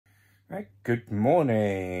Right, good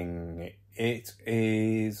morning. It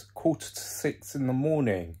is 6:15 in the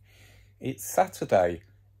morning. It's Saturday.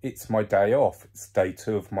 It's my day off. It's day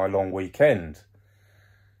 2 of my long weekend.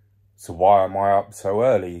 So why am I up so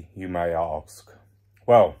early, you may ask?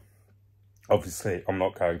 Well, obviously I'm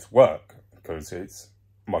not going to work because it's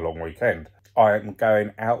my long weekend. I am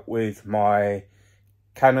going out with my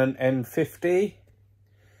Canon M50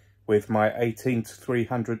 with my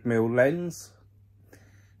 18-300mm lens.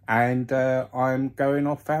 And I'm going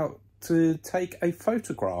off out to take a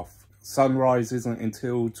photograph. Sunrise isn't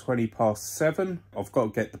until 7:20. I've got to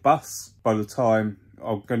get the bus. By the time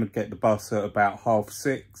I'm going to get the bus at about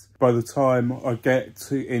 6:30. By the time I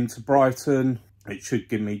get into Brighton, it should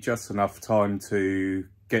give me just enough time to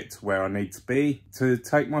get to where I need to be to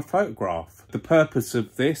take my photograph. The purpose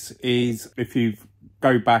of this is, if you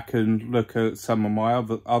go back and look at some of my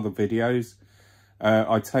other videos,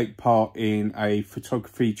 I take part in a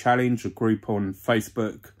photography challenge, a group on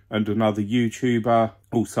Facebook, and another YouTuber,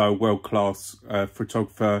 also a world-class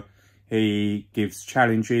photographer. He gives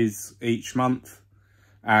challenges each month,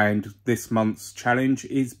 and this month's challenge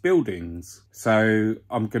is buildings. So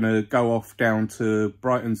I'm going to go off down to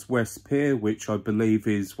Brighton's West Pier, which I believe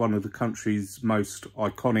is one of the country's most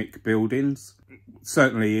iconic buildings.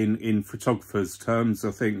 Certainly in photographers' terms,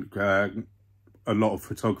 I think a lot of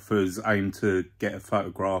photographers aim to get a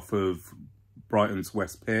photograph of Brighton's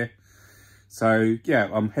West Pier. So yeah,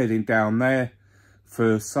 I'm heading down there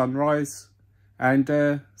for sunrise and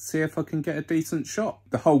see if I can get a decent shot.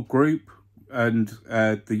 The whole group and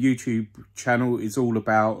the YouTube channel is all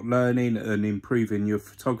about learning and improving your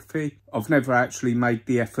photography. I've never actually made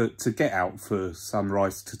the effort to get out for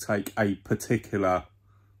sunrise to take a particular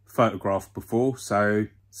photograph before. So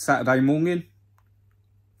Saturday morning,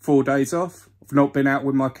 4 days off. I've not been out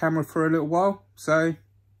with my camera for a little while, so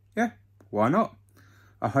yeah, why not?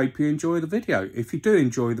 I hope you enjoy the video. If you do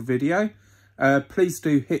enjoy the video, please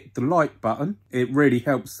do hit the like button. It really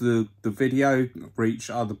helps the video reach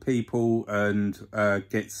other people and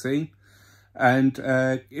get seen. And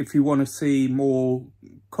if you want to see more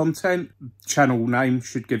content, channel name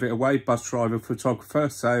should give it away, Bus Driver Photographer.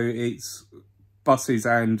 So it's buses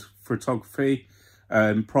and photography,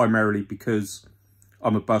 primarily because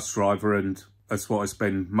I'm a bus driver and that's what I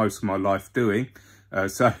spend most of my life doing.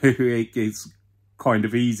 So it's kind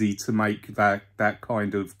of easy to make that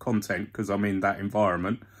kind of content because I'm in that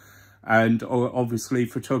environment. And obviously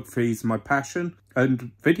photography is my passion,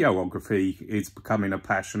 and videography is becoming a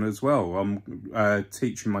passion as well. I'm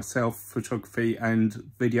teaching myself photography and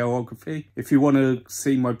videography. If you want to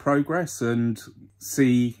see my progress and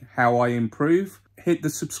see how I improve, hit the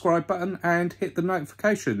subscribe button and hit the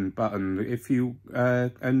notification button if you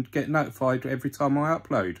and get notified every time I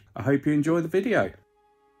upload. I hope you enjoy the video.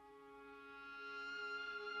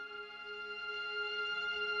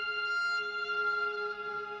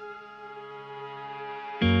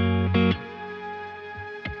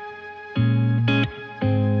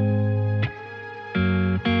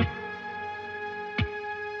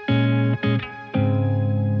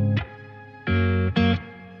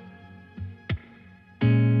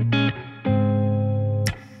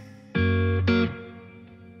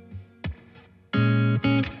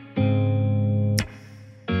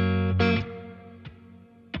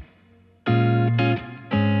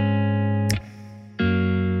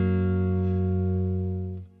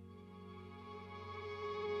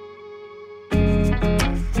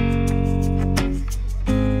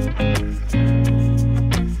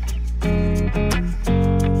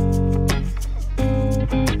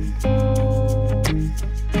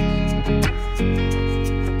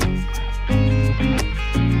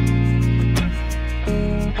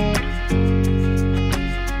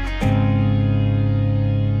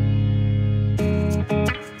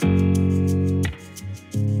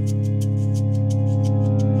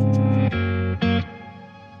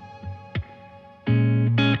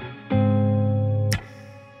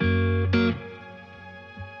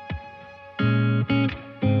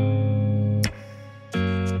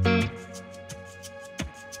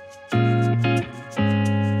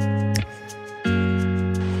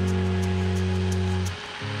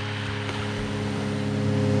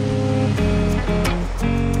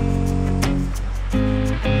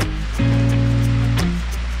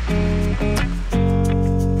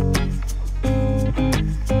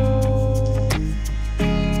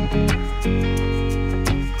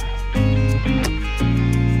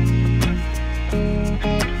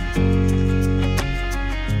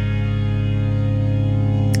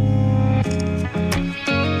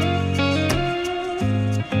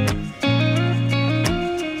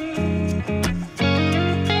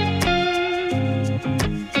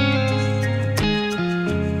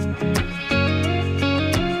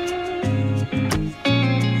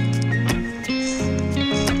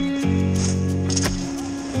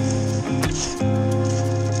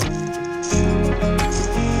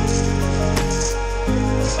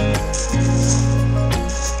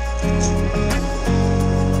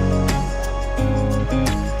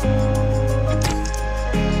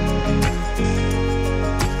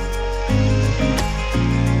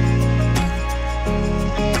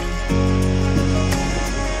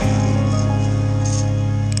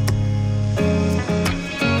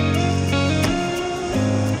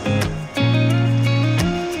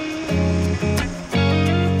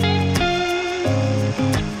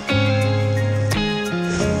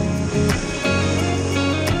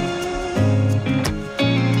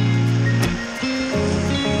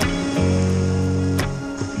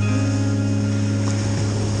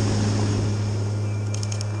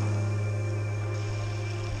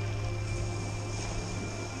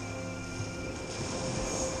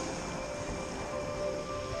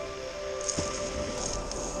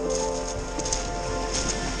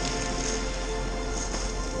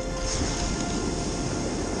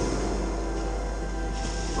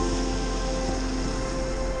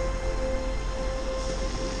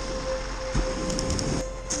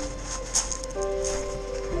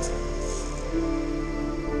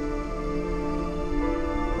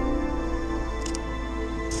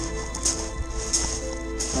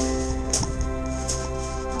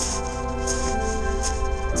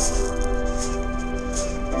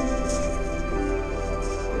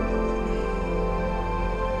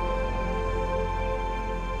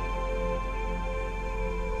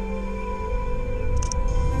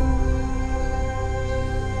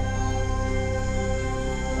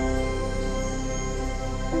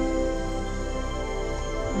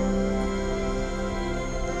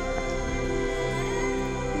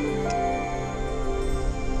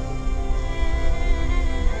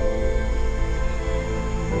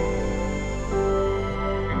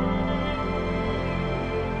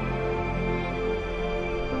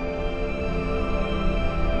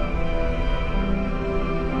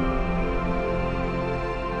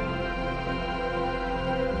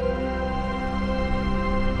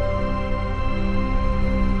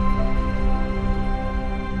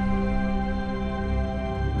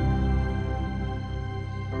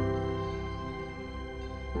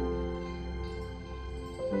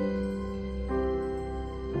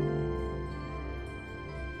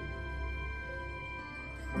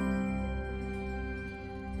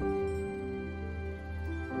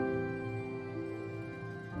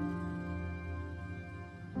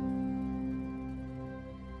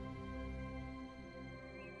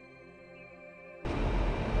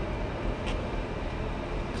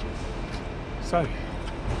 So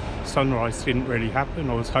sunrise didn't really happen.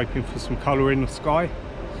 I was hoping for some colour in the sky,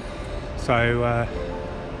 so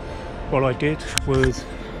what I did was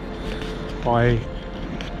I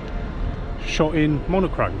shot in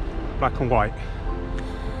monochrome, black and white.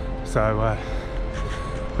 So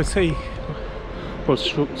we'll see what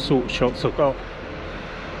sort of shots I've got.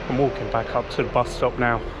 I'm walking back up to the bus stop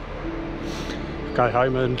now, go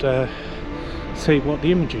home and see what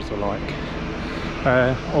the images are like.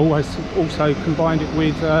 Also combined it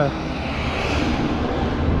with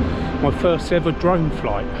my first ever drone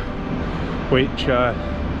flight, which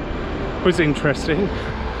was interesting.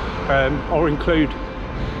 I'll include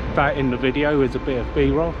that in the video as a bit of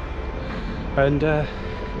B-roll, and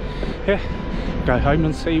yeah, go home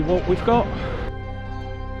and see what we've got.